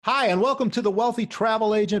Hi, and welcome to the Wealthy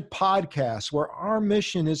Travel Agent Podcast, where our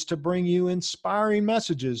mission is to bring you inspiring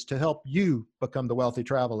messages to help you become the wealthy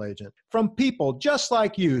travel agent from people just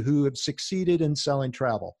like you who have succeeded in selling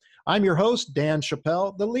travel. I'm your host, Dan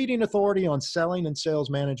Chappelle, the leading authority on selling and sales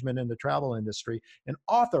management in the travel industry, and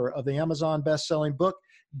author of the Amazon best-selling book,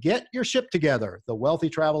 Get Your Ship Together, The Wealthy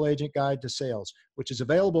Travel Agent Guide to Sales, which is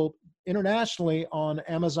available internationally on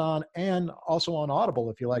Amazon and also on Audible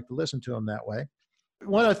if you like to listen to them that way. I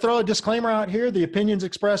want to throw a disclaimer out here. The opinions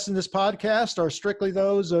expressed in this podcast are strictly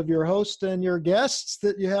those of your host and your guests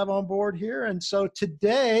that you have on board here. And so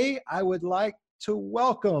today I would like to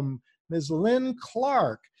welcome Ms. Lynn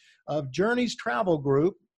Clark of Journeys Travel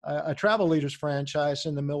Group, a travel leaders franchise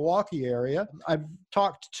in the Milwaukee area. I've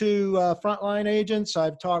talked to frontline agents.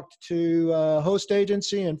 I've talked to host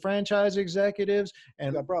agency and franchise executives,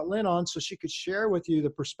 and I brought Lynn on so she could share with you the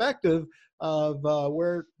perspective of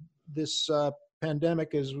where this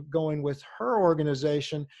pandemic is going with her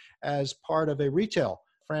organization as part of a retail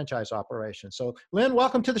franchise operation. So Lynn,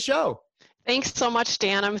 welcome to the show. Thanks so much,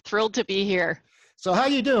 Dan. I'm thrilled to be here. So how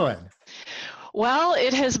you doing? Well,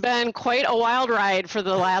 it has been quite a wild ride for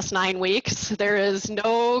the last 9 weeks. There is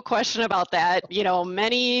no question about that. You know,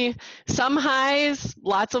 some highs,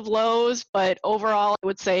 lots of lows, but overall, I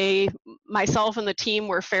would say myself and the team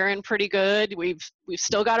were faring pretty good. We've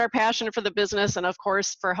still got our passion for the business and, of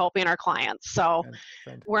course, for helping our clients. So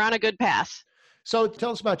we're on a good path. So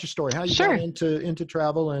tell us about your story, how you got into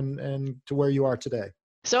travel and to where you are today.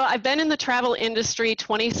 So I've been in the travel industry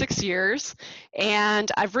 26 years,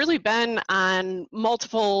 and I've really been on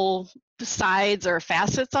multiple sides or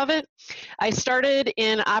facets of it. I started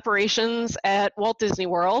in operations at Walt Disney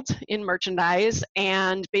World in merchandise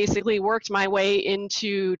and basically worked my way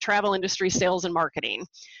into travel industry sales and marketing.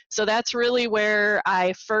 So that's really where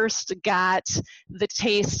I first got the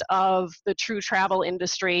taste of the true travel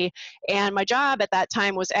industry. And my job at that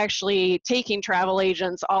time was actually taking travel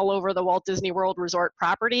agents all over the Walt Disney World resort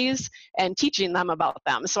properties and teaching them about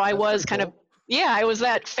them. So I was kind of, I was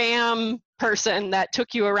that fam person that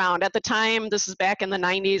took you around. At the time, this is back in the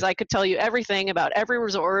 90s, I could tell you everything about every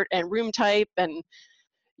resort and room type and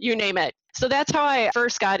you name it. So that's how I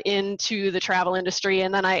first got into the travel industry.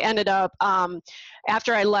 And then I ended up,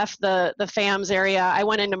 after I left the FAMS area, I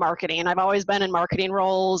went into marketing. I've always been in marketing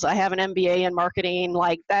roles. I have an MBA in marketing.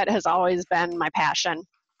 Like, that has always been my passion.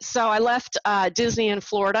 So I left Disney in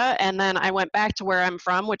Florida, and then I went back to where I'm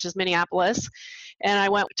from, which is Minneapolis. And I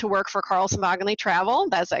went to work for Carlson Wagonly Travel.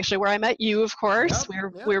 That's actually where I met you, of course.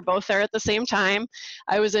 Yep. We were both there at the same time.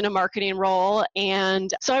 I was in a marketing role.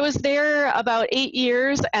 And so I was there about 8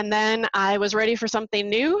 years, and then I was ready for something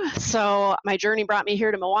new. So my journey brought me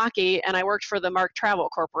here to Milwaukee, and I worked for the Mark Travel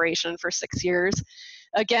Corporation for 6 years.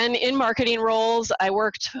 Again, in marketing roles, I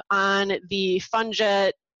worked on the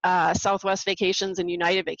FunJet, Southwest Vacations and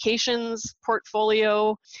United Vacations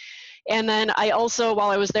portfolio. And then I also, while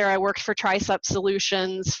I was there, I worked for Tricept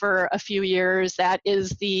Solutions for a few years. That is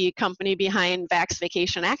the company behind Vax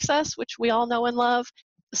Vacation Access, which we all know and love.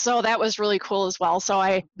 So that was really cool as well.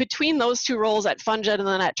 So between those two roles at FunJet and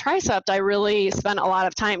then at Tricept, I really spent a lot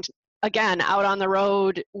of time, again, out on the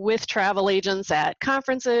road with travel agents at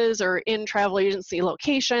conferences or in travel agency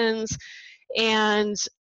locations. And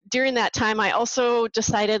during that time, I also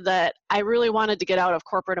decided that I really wanted to get out of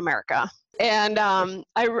corporate America. And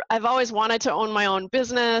I've always wanted to own my own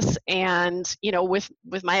business. And, you know, with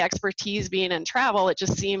my expertise being in travel, it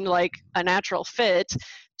just seemed like a natural fit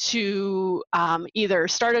to either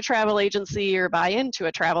start a travel agency or buy into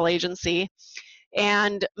a travel agency.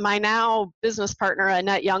 And my now business partner,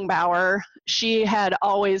 Annette Youngbauer, she had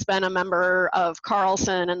always been a member of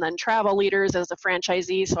Carlson and then Travel Leaders as a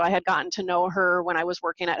franchisee. So I had gotten to know her when I was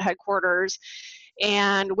working at headquarters.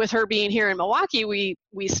 And with her being here in Milwaukee, we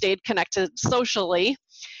stayed connected socially.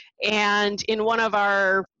 And in one of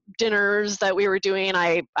our dinners that we were doing,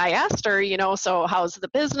 I asked her, you know, so how's the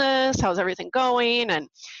business? How's everything going? And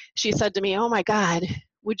she said to me, oh my God,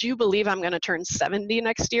 would you believe I'm going to turn 70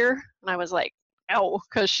 next year? And I was like, no,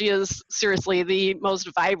 because she is seriously the most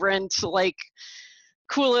vibrant, like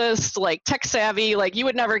coolest, like tech savvy, like you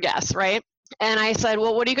would never guess, right? And I said,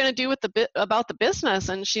 well, what are you going to do with about the business?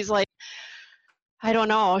 And she's like, I don't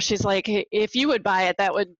know. She's like, if you would buy it,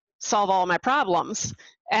 that would solve all my problems.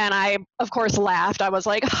 And I, of course, laughed. I was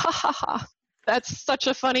like, ha ha ha, that's such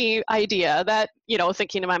a funny idea. That, you know,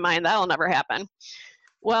 thinking in my mind, that'll never happen.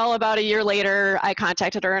 Well, about a year later, I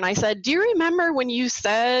contacted her and I said, do you remember when you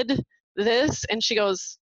said this? And she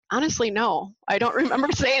goes, honestly, no, I don't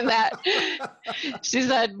remember saying that. She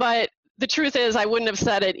said, but the truth is I wouldn't have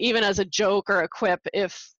said it even as a joke or a quip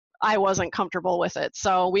if I wasn't comfortable with it.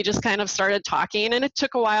 So we just kind of started talking, and it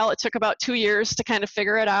took a while. It took about 2 years to kind of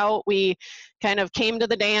figure it out. We kind of came to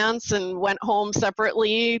the dance and went home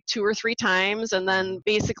separately 2 or 3 times. And then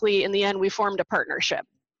basically in the end, we formed a partnership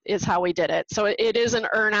is how we did it. So it is an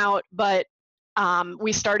earn out, but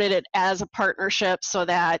we started it as a partnership so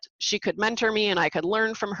that she could mentor me and I could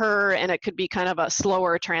learn from her, and it could be kind of a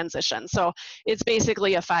slower transition. So it's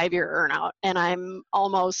basically a 5-year earn out, and I'm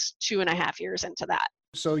almost 2.5 years into that.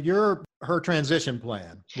 So you're her transition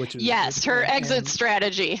plan, which is yes, her exit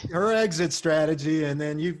strategy. Her exit strategy, and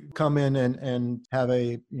then you come in and have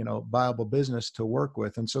a viable business to work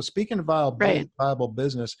with. And so, speaking of viable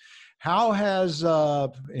business, how has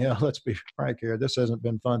let's be frank here, this hasn't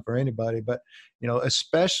been fun for anybody, but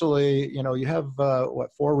especially you have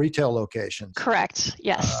 4 retail locations? Correct.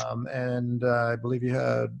 Yes. And I believe you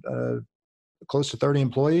had close to 30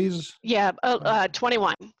 employees? Yeah,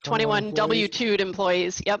 21 W-2'd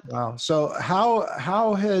employees. Yep. Wow. So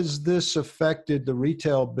how has this affected the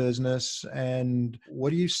retail business, and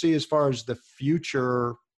what do you see as far as the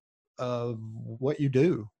future of what you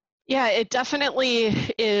do? Yeah, it definitely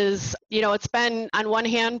is. It's been, on one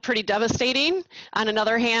hand, pretty devastating. On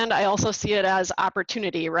another hand, I also see it as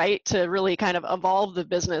opportunity, right, to really kind of evolve the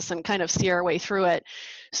business and kind of see our way through it.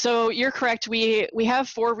 So you're correct. We have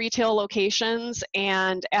 4 retail locations,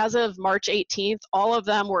 and as of March 18th, all of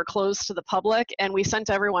them were closed to the public, and we sent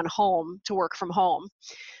everyone home to work from home.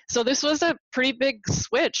 So this was a pretty big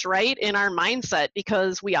switch, right, in our mindset,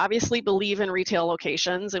 because we obviously believe in retail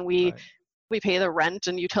locations, and we pay the rent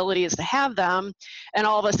and utilities to have them. And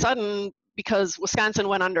all of a sudden, because Wisconsin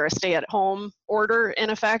went under a stay-at-home order in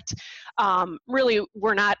effect, really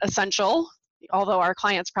we're not essential, although our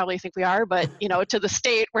clients probably think we are, but to the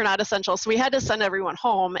state, we're not essential. So we had to send everyone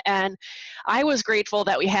home. And I was grateful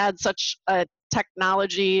that we had such a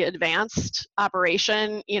technology advanced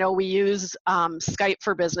operation. We use Skype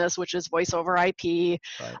for Business, which is voice over IP.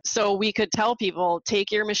 Right. So we could tell people,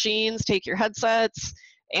 take your machines, take your headsets,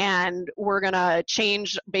 and we're going to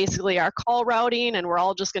change basically our call routing, and we're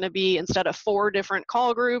all just going to be, instead of 4 different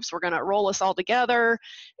call groups, we're going to roll us all together,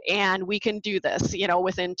 and we can do this.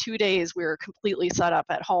 Within 2 days, we were completely set up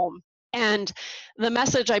at home. And the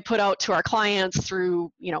message I put out to our clients through,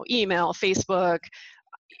 email, Facebook,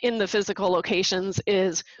 in the physical locations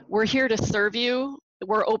is, we're here to serve you.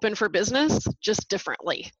 We're open for business, just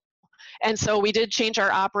differently. And so we did change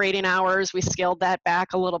our operating hours. We scaled that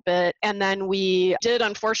back a little bit. And then we did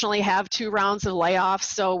unfortunately have 2 rounds of layoffs.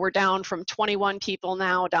 So we're down from 21 people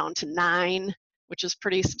now down to 9, which is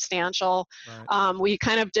pretty substantial. Right. We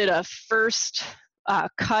kind of did a first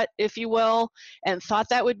cut, if you will, and thought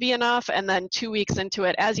that would be enough. And then 2 weeks into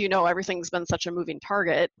it, as you know, everything's been such a moving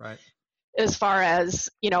target. Right. As far as,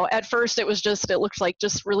 at first it looked like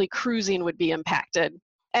just really cruising would be impacted.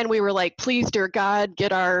 And we were like, please, dear God,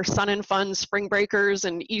 get our Sun and Fun spring breakers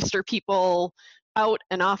and Easter people out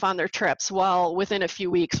and off on their trips. Well, within a few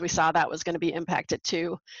weeks, we saw that was going to be impacted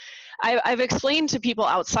too. I've explained to people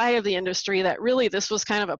outside of the industry that really this was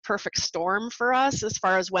kind of a perfect storm for us as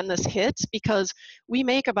far as when this hit, because we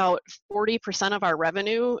make about 40% of our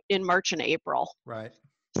revenue in March and April. Right.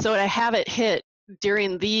 So to have it hit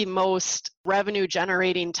during the most revenue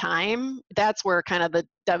generating time, that's where kind of the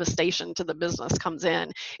devastation to the business comes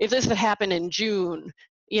in. If this had happened in June,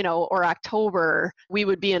 or October, we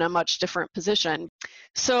would be in a much different position.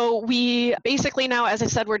 So we basically now, as I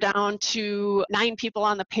said, we're down to 9 people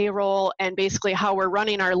on the payroll, and basically how we're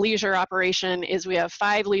running our leisure operation is we have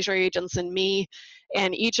 5 leisure agents and me,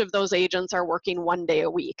 and each of those agents are working 1 day a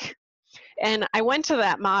week. And I went to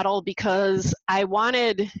that model because I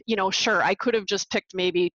wanted, sure, I could have just picked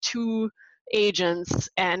maybe 2 agents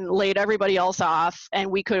and laid everybody else off, and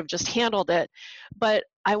we could have just handled it. But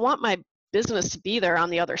I want my business to be there on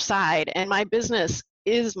the other side, and my business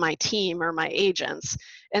is my team or my agents.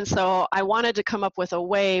 And so I wanted to come up with a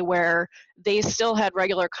way where they still had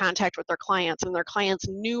regular contact with their clients, and their clients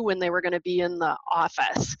knew when they were going to be in the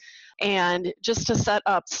office. And just to set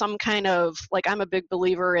up some kind of, like, I'm a big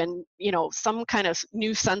believer in, some kind of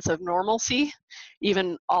new sense of normalcy.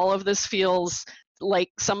 Even all of this feels like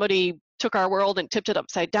somebody took our world and tipped it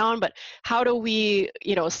upside down, but how do we,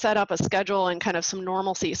 set up a schedule and kind of some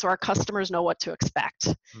normalcy so our customers know what to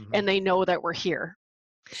expect, and they know that we're here.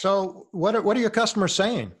 So what are your customers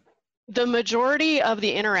saying? The majority of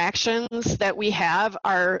the interactions that we have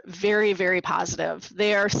are very, very positive.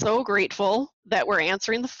 They are so grateful that we're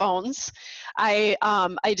answering the phones. I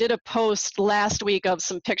did a post last week of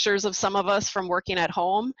some pictures of some of us from working at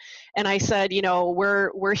home, and I said,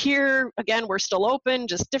 we're here again. We're still open,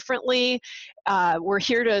 just differently. We're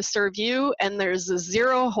here to serve you, and there's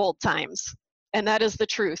 0 hold times. And that is the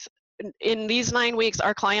truth. In these 9 weeks,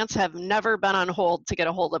 our clients have never been on hold to get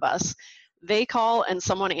a hold of us. They call and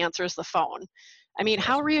someone answers the phone. I mean, That's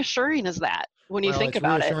how awesome. reassuring is that when you Well, think it's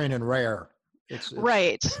about it? reassuring and rare. It's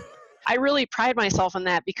Right. I really pride myself in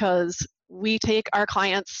that because we take our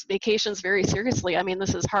clients' vacations very seriously. I mean,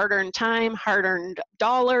 this is hard earned time, hard earned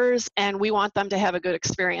dollars, and we want them to have a good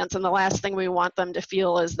experience. And the last thing we want them to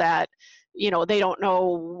feel is that, they don't know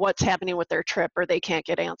what's happening with their trip or they can't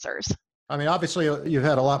get answers. I mean, obviously, you've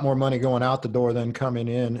had a lot more money going out the door than coming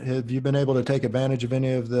in. Have you been able to take advantage of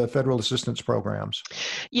any of the federal assistance programs?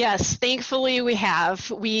 Yes, thankfully we have.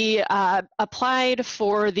 We applied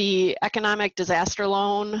for the economic disaster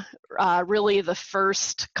loan. Really, the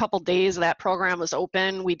first couple days that program was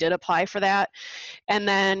open, we did apply for that. And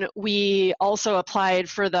then we also applied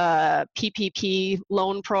for the PPP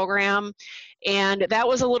loan program. And that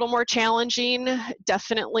was a little more challenging.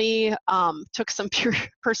 Definitely took some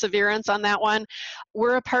perseverance on that one.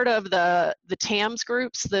 We're a part of the TAMS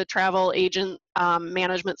groups, the Travel Agent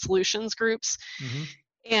Management Solutions groups. Mm-hmm.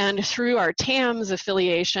 And through our TAMS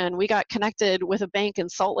affiliation, we got connected with a bank in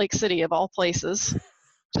Salt Lake City, of all places,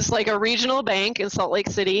 just like a regional bank in Salt Lake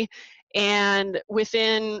City. And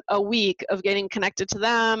within a week of getting connected to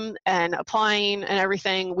them and applying and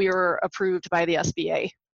everything, we were approved by the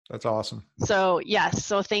SBA. That's awesome. So yes,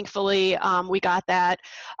 so thankfully we got that.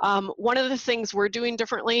 One of the things we're doing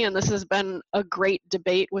differently, and this has been a great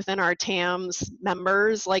debate within our TAMS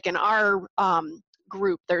members, like in our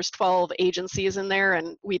group, there's 12 agencies in there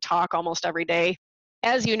and we talk almost every day.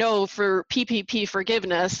 As you know, for PPP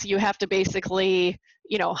forgiveness, you have to basically,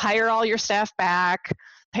 hire all your staff back,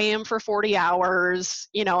 pay them for 40 hours,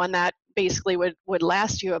 and that basically would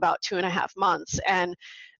last you about 2.5 months. And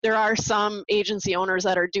there are some agency owners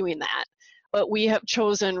that are doing that. But we have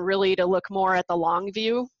chosen really to look more at the long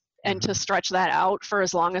view and to stretch that out for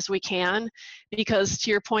as long as we can. Because to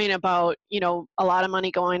your point about, a lot of money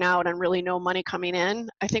going out and really no money coming in,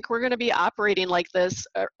 I think we're going to be operating like this.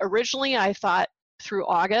 Originally, I thought through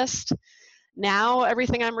August. Now,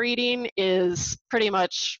 everything I'm reading is pretty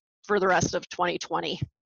much for the rest of 2020.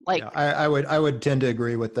 Yeah, I would tend to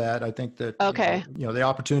agree with that. I think that Okay. the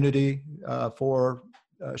opportunity for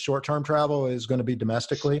short-term travel is going to be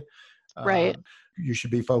domestically. Right. You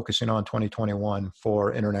should be focusing on 2021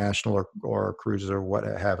 for international or cruises or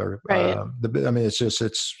whatever. Right. I mean, it's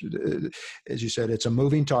as you said, it's a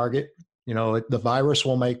moving target. The virus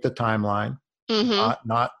will make the timeline. Mm-hmm.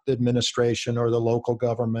 Not the administration or the local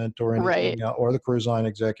government or anything, Right. or the cruise line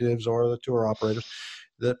executives or the tour operators.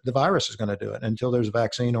 The virus is going to do it. Until there's a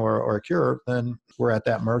vaccine or a cure, then we're at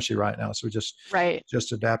that mercy right now. So Right.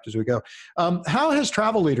 just adapt as we go. How has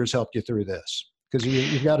Travel Leaders helped you through this? Because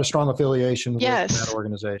you've got a strong affiliation with that Yes.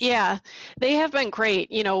 organization. Yeah, they have been great.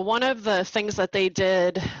 One of the things that they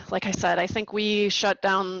did, like I said, I think we shut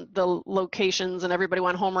down the locations and everybody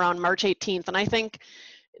went home around March 18th. And I think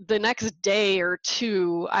the next day or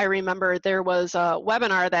two, I remember there was a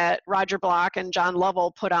webinar that Roger Block and John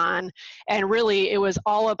Lovell put on. And really, it was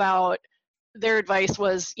all about their advice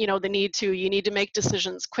was, you need to make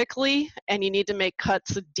decisions quickly and you need to make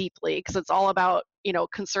cuts deeply because it's all about,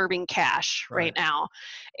 conserving cash right Right. now.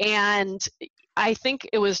 And I think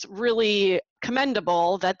it was really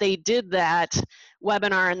commendable that they did that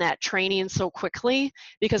webinar and that training so quickly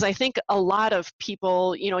because I think a lot of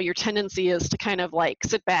people, your tendency is to kind of like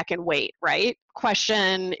sit back and wait, right?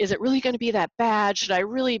 Question, is it really going to be that bad? Should I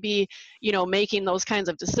really be, making those kinds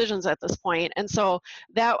of decisions at this point? And so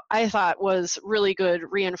that I thought was really good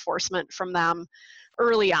reinforcement from them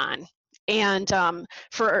early on. And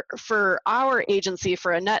for our agency,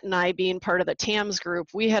 for Annette and I being part of the TAMS group,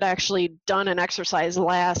 we had actually done an exercise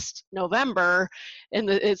last November. And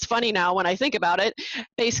it's funny now when I think about it.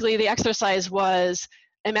 Basically, the exercise was,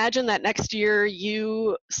 imagine that next year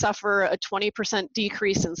you suffer a 20%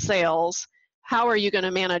 decrease in sales. How are you going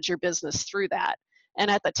to manage your business through that? And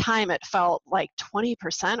at the time, it felt like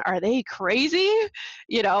 20%. Are they crazy?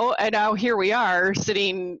 And now here we are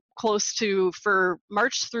sitting close to, for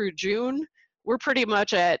March through June, we're pretty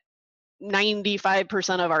much at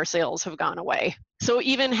 95% of our sales have gone away. So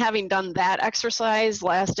even having done that exercise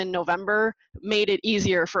last in November made it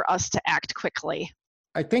easier for us to act quickly.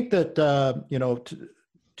 I think that,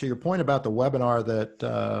 to your point about the webinar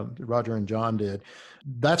that Roger and John did,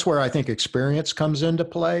 that's where I think experience comes into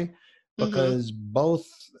play. Because both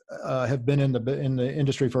have been in the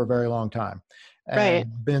industry for a very long time and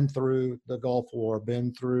Right. been through the Gulf War,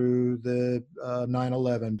 been through the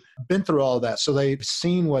 9/11, been through all of that. So they've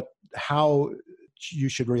seen how you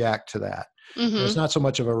should react to that. And it's Mm-hmm. not so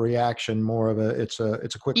much of a reaction, more of it's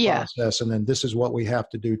a quick Yeah. process, and then this is what we have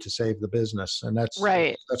to do to save the business, and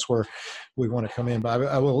Right. that's where we want to come in. But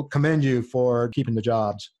I will commend you for keeping the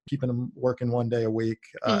jobs, keeping them working 1 day a week.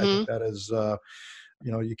 I think Mm-hmm. that is,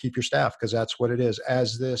 you keep your staff, because that's what it is.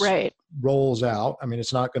 As this Right. rolls out, I mean,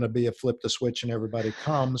 it's not going to be a flip the switch and everybody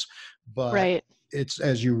comes, but Right. it's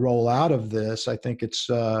as you roll out of this, I think it's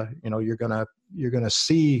you're gonna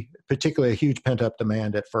see particularly a huge pent up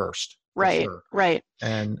demand at first, for Right. sure, Right.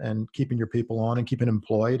 and keeping your people on and keeping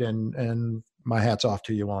employed, and my hat's off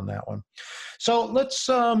to you on that one. So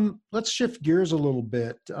let's shift gears a little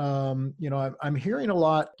bit. I'm hearing a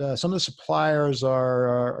lot. Some of the suppliers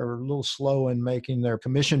are a little slow in making their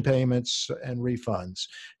commission payments and refunds.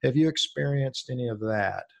 Have you experienced any of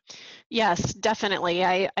that? Yes, definitely.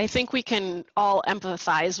 I think we can all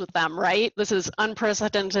empathize with them, right? This is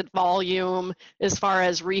unprecedented volume as far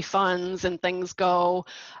as refunds and things go.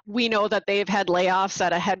 We know that they've had layoffs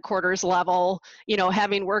at a headquarters level.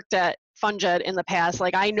 Having worked at Funjet in the past,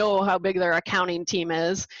 like I know how big their accounting team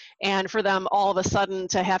is. And for them all of a sudden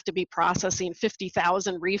to have to be processing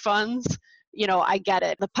 50,000 refunds, I get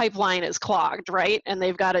it. The pipeline is clogged, right? And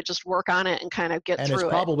they've got to just work on it and kind of get And it's through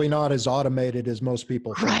it. probably not as automated as most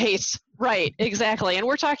people think. Right, right, exactly. And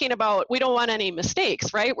we're talking about, we don't want any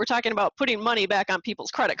mistakes, right? We're talking about putting money back on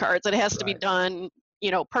people's credit cards. It has to be Right. done,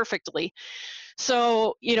 perfectly.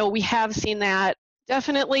 So, we have seen that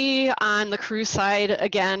definitely on the cruise side.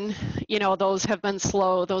 Again, those have been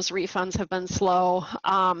slow. Those refunds have been slow.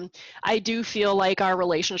 I do feel like our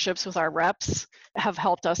relationships with our reps have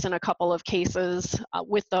helped us in a couple of cases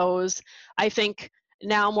with those. I think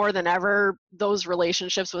now more than ever, those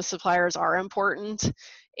relationships with suppliers are important.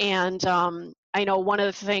 And I know one of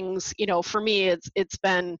the things, for me, it's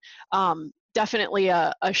been definitely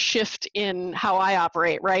a shift in how I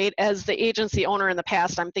operate, right? As the agency owner in the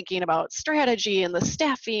past, I'm thinking about strategy and the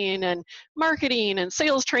staffing and marketing and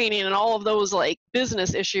sales training and all of those like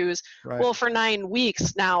business issues. Right. Well, for 9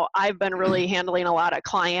 weeks now, I've been really handling a lot of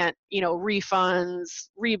client, refunds,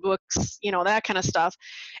 rebooks, that kind of stuff.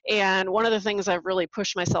 And one of the things I've really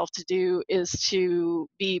pushed myself to do is to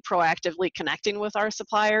be proactively connecting with our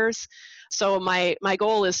suppliers. So my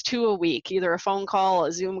goal is 2 a week, either a phone call,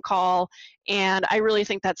 a Zoom call, and I really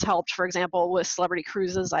think that's helped. For example, with Celebrity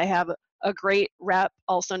Cruises, I have a great rep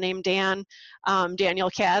also named Daniel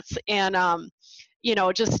Katz, and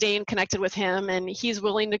just staying connected with him, and he's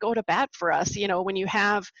willing to go to bat for us.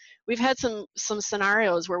 We've had some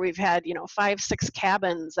scenarios where we've had 5, 6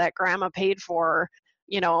 cabins that grandma paid for.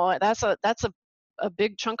 That's a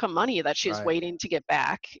big chunk of money that she's Right. waiting to get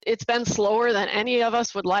back. It's been slower than any of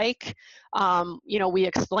us would like. We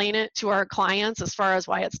explain it to our clients as far as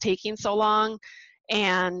why it's taking so long.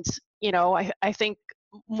 And, I think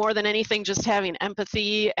more than anything, just having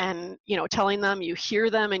empathy and, telling them you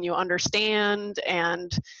hear them and you understand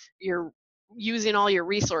and you're using all your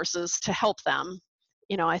resources to help them.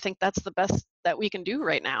 I think that's the best that we can do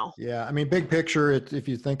right now. Yeah, I mean, big picture, if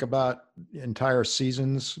you think about entire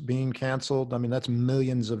seasons being canceled, I mean, that's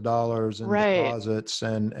millions of dollars in Right. deposits,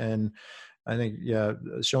 and I think, yeah,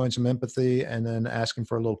 showing some empathy and then asking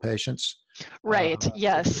for a little patience. Uh, Right.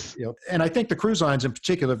 Yes. and I think the cruise lines in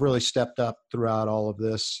particular have really stepped up throughout all of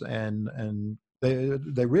this, and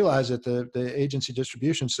they realize that the agency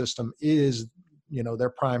distribution system is, their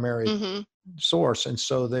primary Hmm. source, and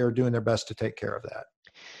so they're doing their best to take care of that.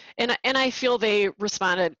 And I feel they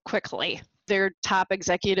responded quickly. Their top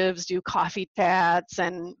executives do coffee chats,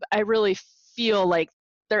 and I really feel like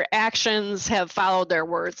their actions have followed their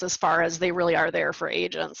words as far as they really are there for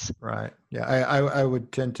agents. Right. Yeah, I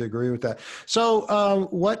would tend to agree with that. So,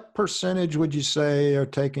 what percentage would you say are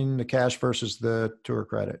taking the cash versus the tour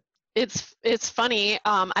credit? It's funny.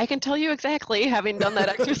 I can tell you exactly, having done that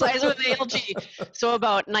exercise with ALG. So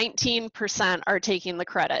about 19% are taking the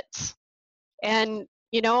credits, and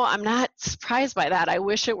I'm not surprised by that. I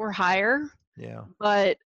wish it were higher. Yeah.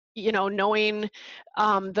 But knowing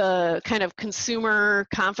the kind of consumer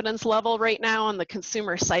confidence level right now and the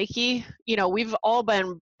consumer psyche, we've all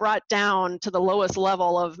been brought down to the lowest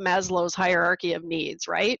level of Maslow's hierarchy of needs,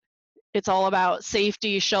 right? It's all about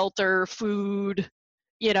safety, shelter, food.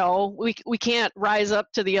 We can't rise up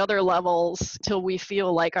to the other levels till we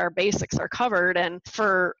feel like our basics are covered. And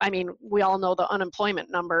we all know the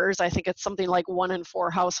unemployment numbers. I think it's something like 1 in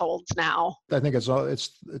 4 households now. I think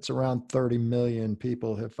it's around 30 million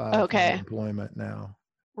people have filed for Okay. unemployment now.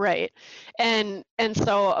 Right. And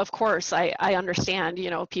so of course I understand,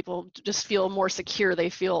 people just feel more secure.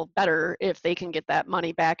 They feel better if they can get that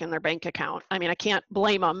money back in their bank account. I mean, I can't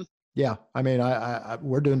blame them. Yeah. I mean,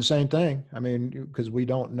 we're doing the same thing. I mean, because we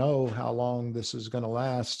don't know how long this is going to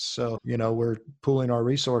last. So, we're pooling our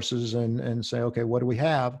resources and say, okay, what do we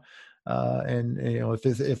have? And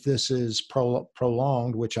if this is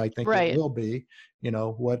prolonged, which I think it Right, will be,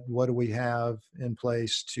 what do we have in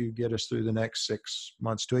place to get us through the next 6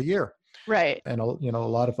 months to a year? right. And a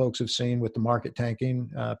lot of folks have seen with the market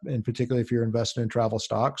tanking, and particularly if you're investing in travel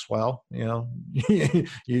stocks. Well, I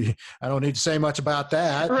don't need to say much about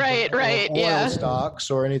that, Right, or right. oil Yeah.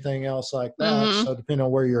 stocks or anything else like that. Mhm. So depending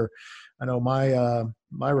on where I know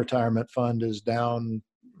my retirement fund is down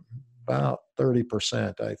about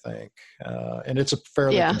 30%, I think, and it's a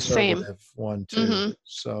fairly Yeah, same. conservative one too. Mhm.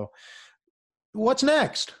 So what's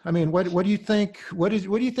next? I mean, what do you think? What do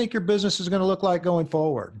you think your business is going to look like going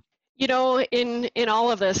forward? In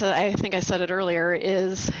all of this, I think I said it earlier,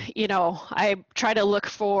 is, I try to look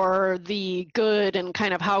for the good and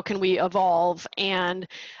kind of how can we evolve. And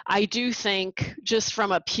I do think, just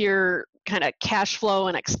from a pure kind of cash flow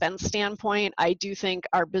and expense standpoint, I do think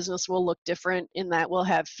our business will look different in that we'll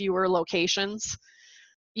have fewer locations.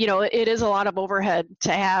 It is a lot of overhead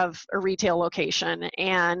to have a retail location.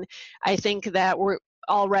 And I think that we're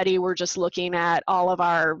just looking at all of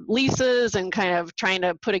our leases and kind of trying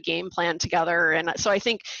to put a game plan together. And so I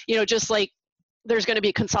think, just like there's going to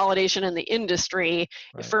be consolidation in the industry,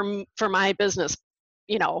 Right. for my business,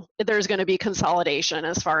 there's going to be consolidation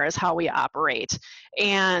as far as how we operate.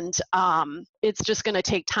 And it's just going to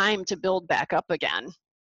take time to build back up again.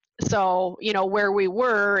 So, where we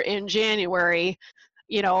were in January,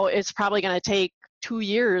 it's probably going to take 2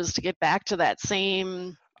 years to get back to that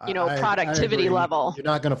same, I productivity agree. level. You're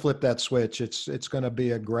not going to flip that switch. It's going to be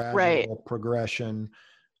a Right. gradual progression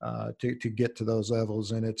to get to those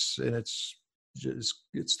levels, and it's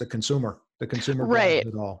the consumer. The consumer drives Right.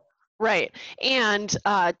 it all. Right. And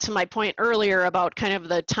to my point earlier about kind of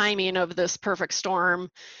the timing of this perfect storm,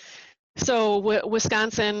 so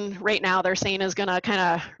Wisconsin right now they're saying is going to kind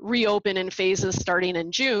of reopen in phases starting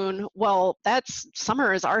in June. Well, that's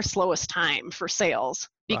summer is our slowest time for sales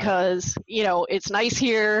Right. because it's nice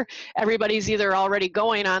here. Everybody's either already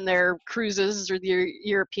going on their cruises or their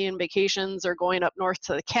European vacations or going up north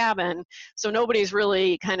to the cabin. So nobody's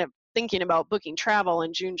really kind of thinking about booking travel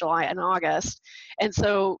in June, July, and August. And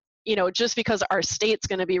so just because our state's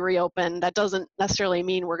going to be reopened, that doesn't necessarily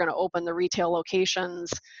mean we're going to open the retail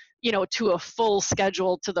locations to a full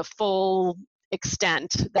schedule, to the full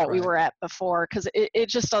extent that we Right. were at before, because it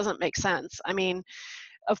just doesn't make sense. I mean,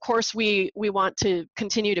 of course, we want to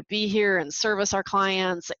continue to be here and service our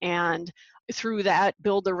clients, and through that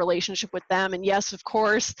build a relationship with them. And yes, of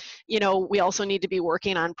course, we also need to be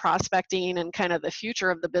working on prospecting and kind of the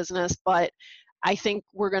future of the business, but I think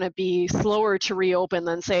we're going to be slower to reopen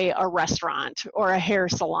than, say, a restaurant or a hair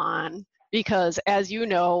salon, because as you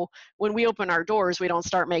know, when we open our doors, we don't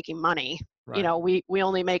start making money. Right. We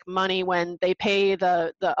only make money when they pay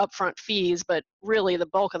the upfront fees, but really the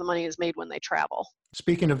bulk of the money is made when they travel.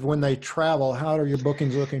 Speaking of when they travel, how are your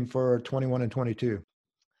bookings looking for 21 and 22?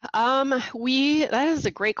 That is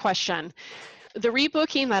a great question. The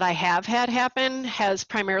rebooking that I have had happen has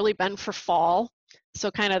primarily been for fall. So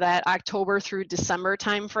kind of that October through December Of this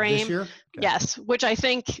timeframe. year? Okay. Yes, which I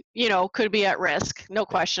think, could be at risk. No Yeah.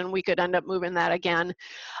 question. We could end up moving that again.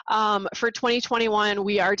 For 2021,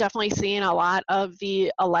 we are definitely seeing a lot of the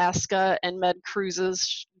Alaska and Med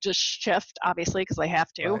cruises just shift, obviously, because they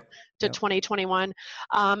have to Right. Yep. 2021.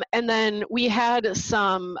 And then we had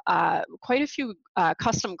quite a few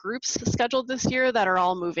custom groups scheduled this year that are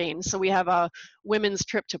all moving. So we have a women's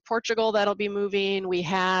trip to Portugal that'll be moving. We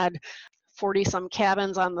had 40 some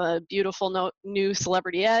cabins on the beautiful new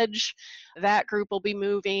Celebrity Edge. That group will be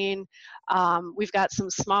moving. We've got some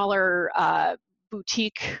smaller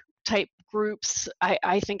boutique type groups.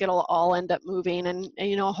 I think it'll all end up moving,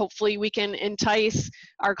 and hopefully we can entice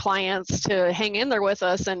our clients to hang in there with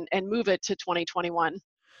us and move it to 2021.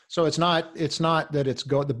 So it's not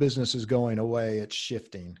that the business is going away, it's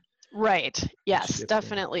shifting. Right. It's Yes, shifting.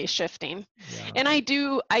 definitely shifting. Yeah. And I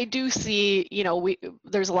do see,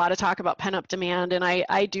 there's a lot of talk about pent up demand, and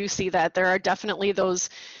I do see that there are definitely those,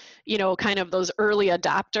 kind of those early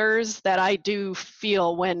adopters that I do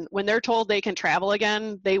feel when they're told they can travel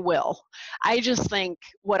again, they will. I just think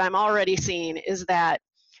what I'm already seeing is that,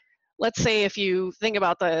 let's say if you think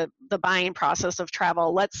about the buying process of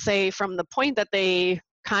travel, let's say from the point that they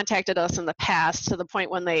contacted us in the past to the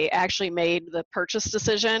point when they actually made the purchase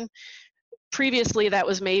decision, previously that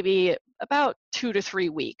was maybe about 2 to 3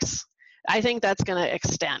 weeks. I think that's going to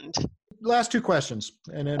extend. Last two questions,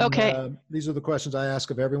 and then Okay. these are the questions I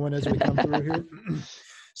ask of everyone as we come through here.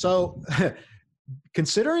 So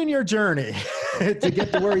considering your journey to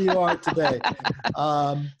get to where you are today,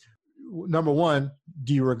 number one,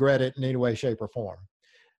 do you regret it in any way, shape, or form?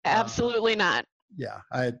 Absolutely not. Yeah,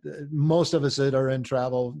 most of us that are in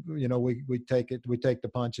travel, we take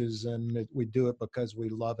the punches, and we do it because we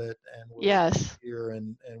love it, and we're Yes. here,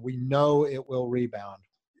 and we know it will rebound.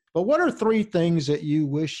 But what are 3 things that you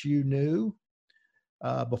wish you knew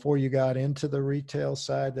before you got into the retail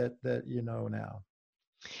side that you know now?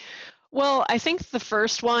 Well, I think the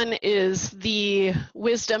first one is the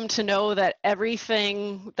wisdom to know that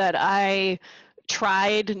everything that I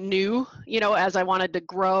tried new, as I wanted to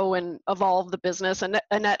grow and evolve the business. And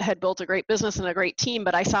Annette had built a great business and a great team,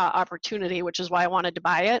 but I saw opportunity, which is why I wanted to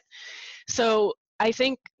buy it. So I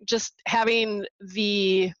think just having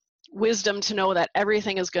the wisdom to know that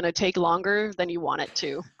everything is going to take longer than you want it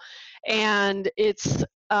to. And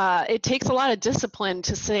it takes a lot of discipline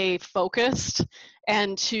to stay focused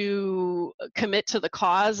and to commit to the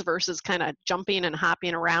cause versus kind of jumping and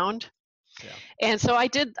hopping around. Yeah. And so I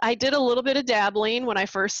did a little bit of dabbling when I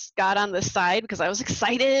first got on this side because I was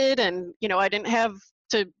excited, and I didn't have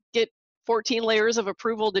to get 14 layers of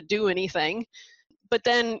approval to do anything. But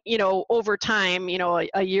then, over time,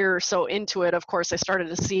 a year or so into it, of course, I started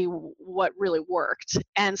to see what really worked.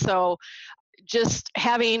 And so just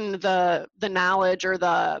having the knowledge or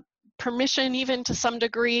the permission, even to some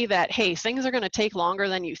degree, that hey, things are going to take longer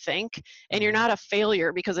than you think, and you're not a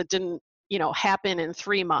failure because it didn't happen in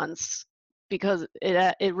 3 months, because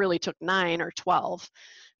it really took 9 or 12.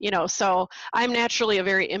 So I'm naturally a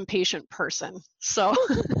very impatient person, so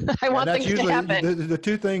I want that's things to usually happen. the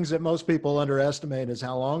 2 things that most people underestimate is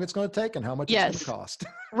how long it's going to take and how much it's going to Yes. cost.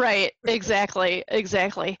 Right, exactly.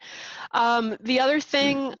 The other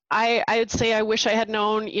thing I would say I wish I had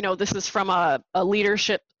known, this is from a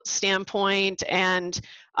leadership standpoint, and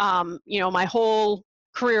my whole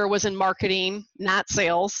career was in marketing, not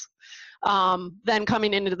sales. Then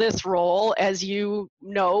coming into this role, as you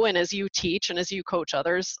know, and as you teach and as you coach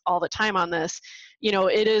others all the time on this,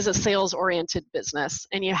 it is a sales-oriented business,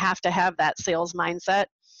 and you have to have that sales mindset.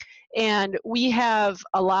 And we have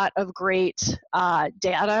a lot of great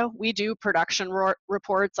data. We do production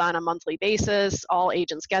reports on a monthly basis. All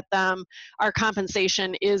agents get them. Our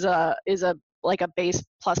compensation is like a base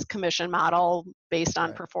plus commission model based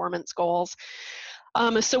on performance goals.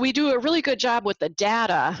 So we do a really good job with the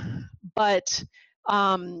data, but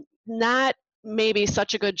not maybe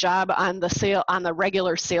such a good job on the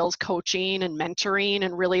regular sales coaching and mentoring,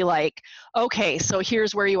 and really like, okay, so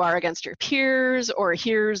here's where you are against your peers, or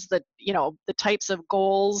here's the the types of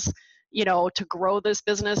goals to grow this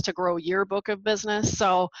business, to grow your book of business.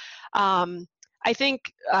 So I think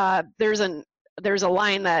there's a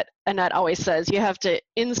line that Annette always says: you have to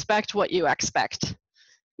inspect what you expect.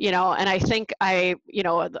 And I think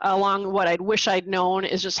along what I'd wish I'd known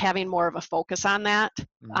is just having more of a focus on that,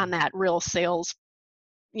 on that real sales,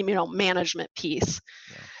 management piece.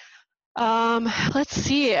 Let's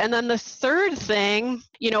see. And then the third thing,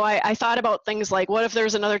 I thought about things like, what if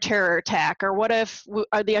there's another terror attack, or what if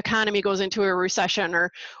the economy goes into a recession, or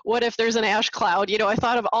what if there's an ash cloud? I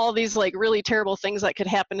thought of all these like really terrible things that could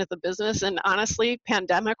happen to the business. And honestly,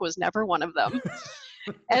 pandemic was never one of them.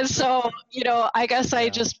 And so, I guess I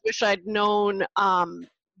just wish I'd known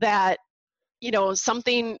that,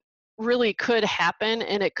 something really could happen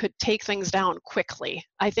and it could take things down quickly.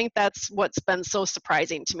 I think that's what's been so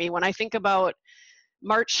surprising to me. When I think about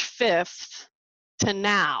March 5th to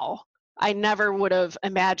now, I never would have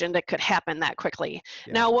imagined it could happen that quickly.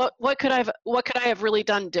 Yeah. Now, what could I have really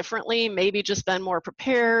done differently? Maybe just been more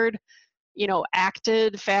prepared,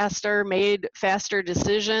 acted faster, made faster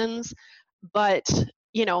decisions. But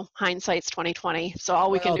hindsight's 2020. So all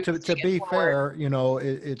we can do is to be fair,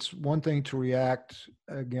 it's one thing to react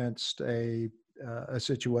against a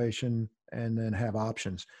situation and then have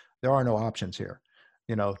options. There are no options here.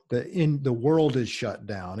 The world is shut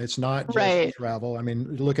down. It's not just travel. I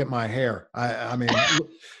mean, look at my hair. I mean,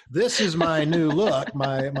 this is my new look.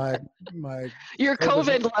 My your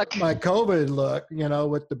COVID look. My COVID look.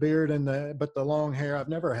 With the beard but the long hair. I've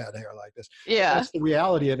never had hair like this. Yeah. That's the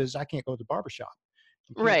reality of it. Is I can't go to the barbershop.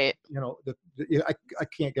 Right. I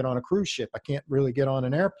can't get on a cruise ship. I can't really get on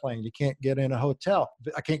an airplane. You can't get in a hotel.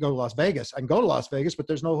 I can't go to Las Vegas. I can go to Las Vegas, but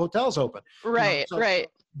there's no hotels open. Right. Right.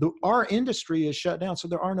 Our industry is shut down, so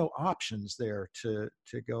there are no options there to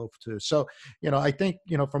go to. So, I think,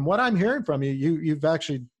 from what I'm hearing from you, you've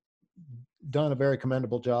actually done a very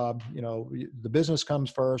commendable job. The business comes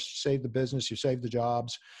first. You save the business, you save the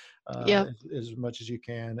jobs. Yep. as much as you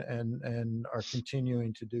can, and are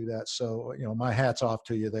continuing to do that. So, my hat's off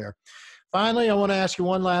to you there. Finally, I want to ask you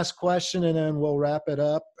one last question, and then we'll wrap it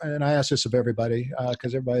up. And I ask this of everybody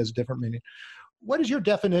because everybody has a different meaning. What is your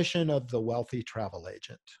definition of the wealthy travel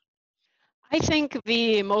agent? I think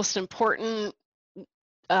the most important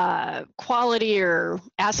quality or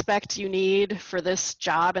aspect you need for this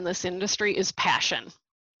job in this industry is passion.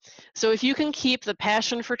 So if you can keep the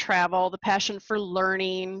passion for travel, the passion for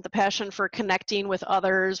learning, the passion for connecting with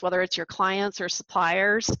others, whether it's your clients or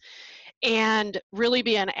suppliers, and really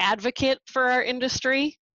be an advocate for our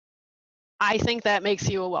industry, I think that makes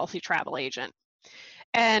you a wealthy travel agent.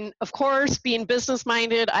 And of course, being business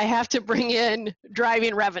minded, I have to bring in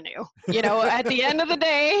driving revenue. At the end of the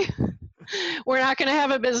day, we're not going to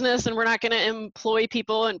have a business and we're not going to employ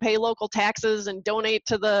people and pay local taxes and donate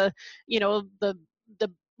to the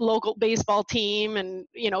local baseball team and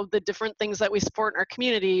the different things that we support in our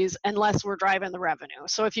communities unless we're driving the revenue.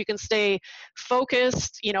 So if you can stay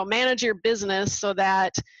focused, manage your business so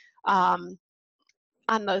that on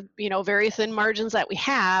the very thin margins that we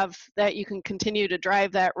have, that you can continue to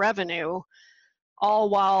drive that revenue, all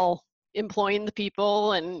while employing the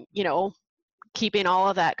people and keeping all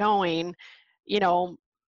of that going.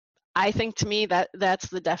 I think to me that's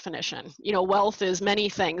the definition. Wealth is many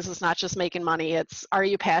things. It's not just making money. It's, are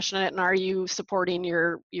you passionate and are you supporting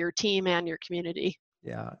your team and your community?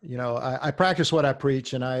 Yeah, I practice what I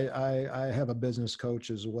preach, and I have a business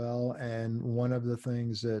coach as well. And one of the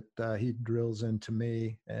things that he drills into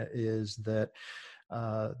me is that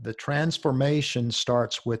the transformation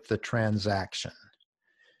starts with the transaction.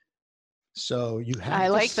 So you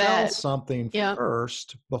have to sell something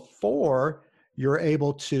first before you're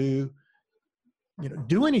able to,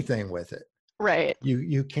 do anything with it. Right.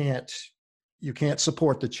 You can't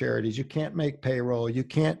support the charities. You can't make payroll. You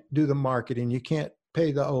can't do the marketing. You can't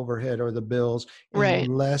pay the overhead or the bills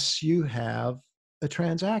unless you have a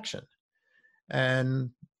transaction.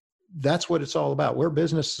 And that's what it's all about. We're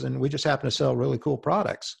business and we just happen to sell really cool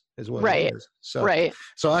products is what it is. So,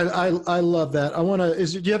 so I love that.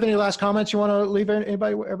 Do you have any last comments you want to leave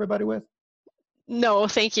everybody with? No,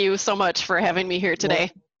 thank you so much for having me here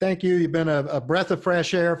today. Well, thank you. You've been a breath of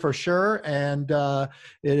fresh air for sure. And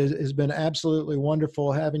it has been absolutely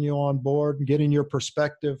wonderful having you on board and getting your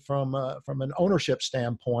perspective from an ownership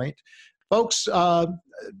standpoint. Folks,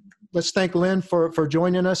 let's thank Lynn for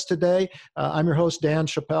joining us today. I'm your host, Dan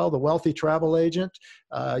Chappelle, the Wealthy Travel Agent.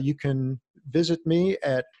 You can visit me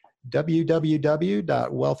at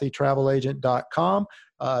www.wealthytravelagent.com.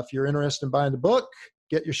 If you're interested in buying the book,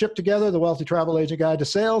 Get Your Ship Together, The Wealthy Travel Agent Guide to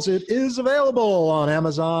Sales. It is available on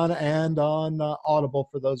Amazon and on Audible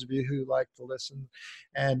for those of you who like to listen.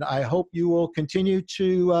 And I hope you will continue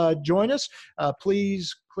to join us.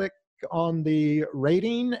 Please click on the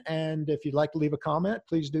rating. And if you'd like to leave a comment,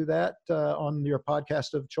 please do that on your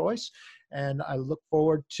podcast of choice. And I look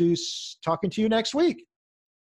forward to talking to you next week.